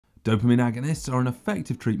Dopamine agonists are an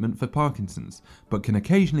effective treatment for Parkinson's, but can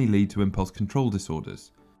occasionally lead to impulse control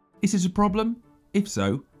disorders. Is it a problem? If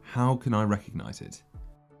so, how can I recognise it?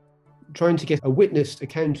 Trying to get a witnessed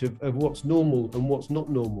account of what's normal and what's not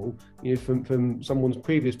normal, from someone's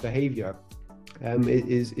previous behaviour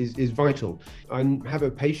is vital. I have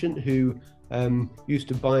a patient who used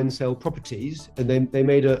to buy and sell properties, and they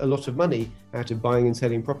made a lot of money out of buying and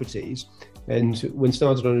selling properties. And when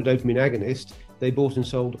started on a dopamine agonist, they bought and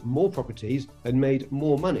sold more properties and made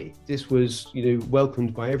more money. This was,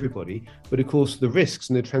 welcomed by everybody. But of course, the risks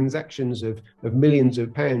and the transactions of millions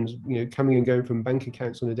of pounds, coming and going from bank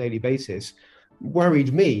accounts on a daily basis,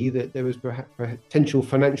 worried me that there was perhaps potential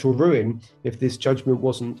financial ruin if this judgment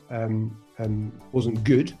wasn't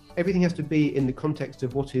good. Everything has to be in the context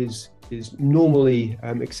of what is normally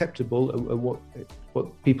acceptable and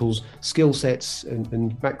what people's skill sets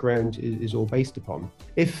and background is all based upon.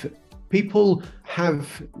 If people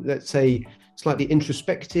have, let's say, slightly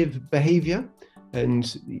introspective behavior,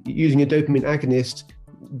 and using a dopamine agonist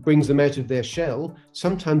brings them out of their shell,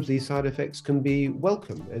 sometimes these side effects can be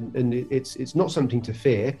welcome, and it's not something to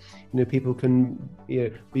fear. People can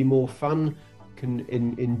be more fun, can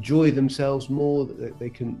enjoy themselves more, they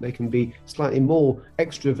can be slightly more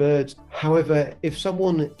extrovert. However, if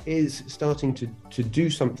someone is starting to do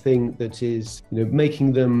something that is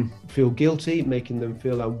making them feel guilty, making them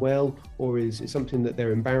feel unwell, or is something that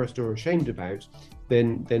they're embarrassed or ashamed about,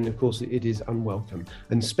 then of course it is unwelcome.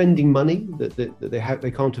 And spending money that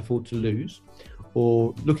they can't afford to lose,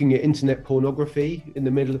 or looking at internet pornography in the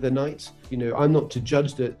middle of the night, I'm not to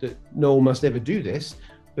judge that no one must ever do this.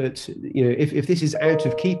 But if this is out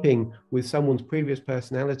of keeping with someone's previous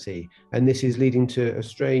personality, and this is leading to a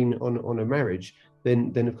strain on a marriage,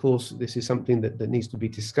 then of course this is something that needs to be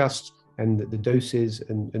discussed, and that the doses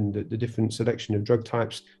and the different selection of drug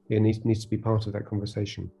types needs to be part of that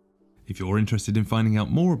conversation. If you're interested in finding out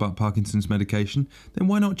more about Parkinson's medication, then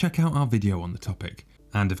why not check out our video on the topic?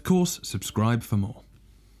 And of course, subscribe for more.